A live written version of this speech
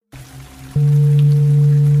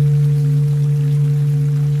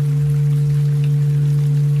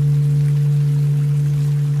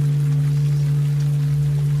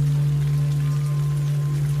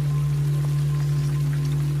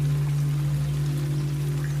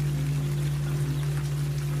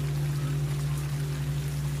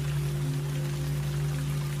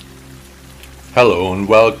Hello and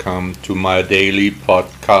welcome to my daily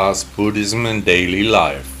podcast, Buddhism and Daily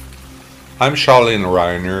Life. I'm Charlene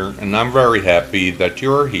Reiner and I'm very happy that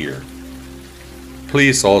you are here.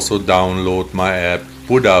 Please also download my app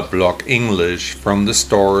Buddha Blog English from the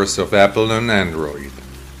stores of Apple and Android.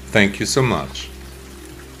 Thank you so much.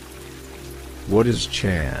 What is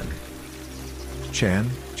Chan? Chan,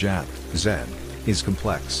 Jap, Zen, is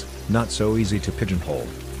complex, not so easy to pigeonhole.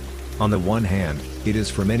 On the one hand, it is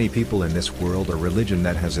for many people in this world a religion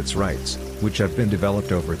that has its rites, which have been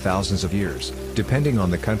developed over thousands of years, depending on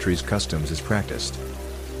the country's customs is practiced.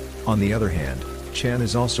 On the other hand, Chan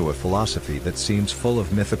is also a philosophy that seems full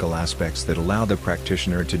of mythical aspects that allow the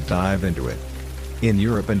practitioner to dive into it. In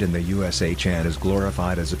Europe and in the USA, Chan is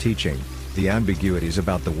glorified as a teaching. The ambiguities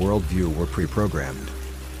about the worldview were pre-programmed.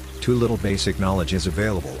 Too little basic knowledge is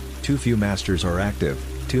available, too few masters are active,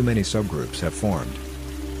 too many subgroups have formed.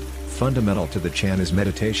 Fundamental to the Chan is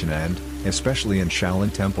meditation and, especially in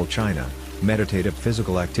Shaolin Temple China, meditative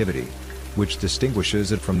physical activity, which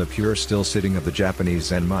distinguishes it from the pure still sitting of the Japanese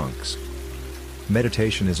Zen monks.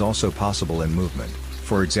 Meditation is also possible in movement,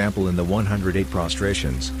 for example in the 108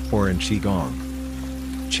 prostrations, or in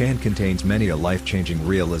Qigong. Chan contains many a life-changing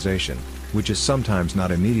realization, which is sometimes not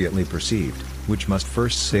immediately perceived, which must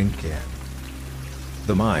first sink in.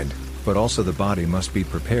 The mind, but also the body must be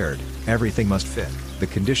prepared, everything must fit, the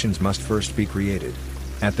conditions must first be created.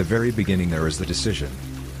 At the very beginning there is the decision.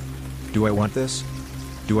 Do I want this?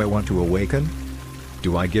 Do I want to awaken?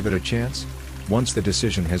 Do I give it a chance? Once the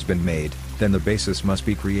decision has been made, then the basis must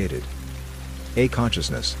be created. A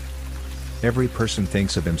consciousness. Every person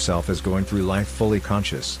thinks of himself as going through life fully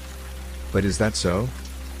conscious. But is that so?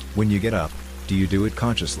 When you get up, do you do it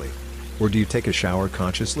consciously? Or do you take a shower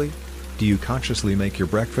consciously? Do you consciously make your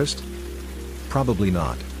breakfast? Probably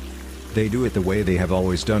not. They do it the way they have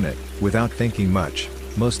always done it, without thinking much,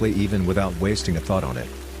 mostly even without wasting a thought on it.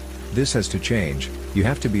 This has to change. You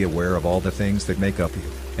have to be aware of all the things that make up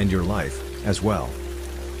you, and your life, as well.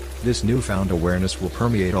 This newfound awareness will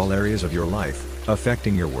permeate all areas of your life,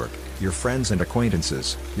 affecting your work, your friends and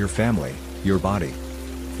acquaintances, your family, your body.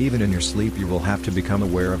 Even in your sleep you will have to become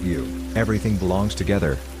aware of you. Everything belongs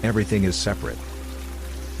together, everything is separate.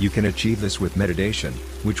 You can achieve this with meditation,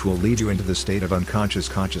 which will lead you into the state of unconscious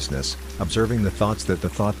consciousness, observing the thoughts that the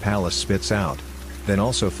thought palace spits out, then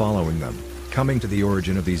also following them, coming to the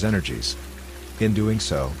origin of these energies. In doing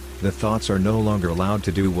so, the thoughts are no longer allowed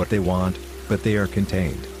to do what they want, but they are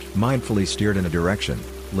contained, mindfully steered in a direction,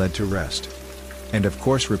 led to rest. And of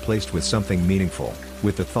course replaced with something meaningful,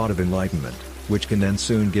 with the thought of enlightenment, which can then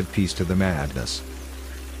soon give peace to the madness.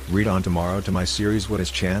 Read on tomorrow to my series What is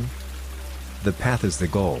Chan? The path is the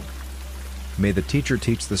goal. May the teacher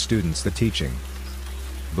teach the students the teaching.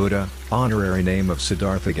 Buddha, honorary name of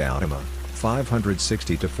Siddhartha Gautama,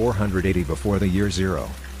 560 to 480 before the year 0.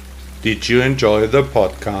 Did you enjoy the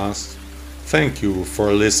podcast? Thank you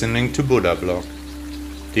for listening to Buddha Blog.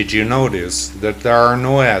 Did you notice that there are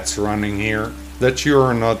no ads running here? That you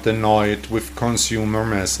are not annoyed with consumer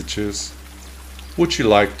messages? Would you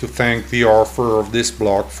like to thank the author of this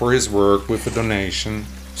blog for his work with a donation?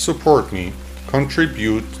 Support me.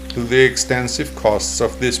 Contribute to the extensive costs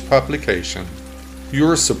of this publication.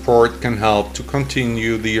 Your support can help to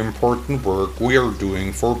continue the important work we are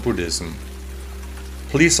doing for Buddhism.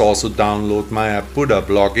 Please also download my app Buddha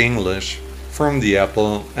Blog English from the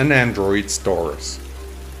Apple and Android stores.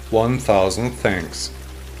 1000 thanks.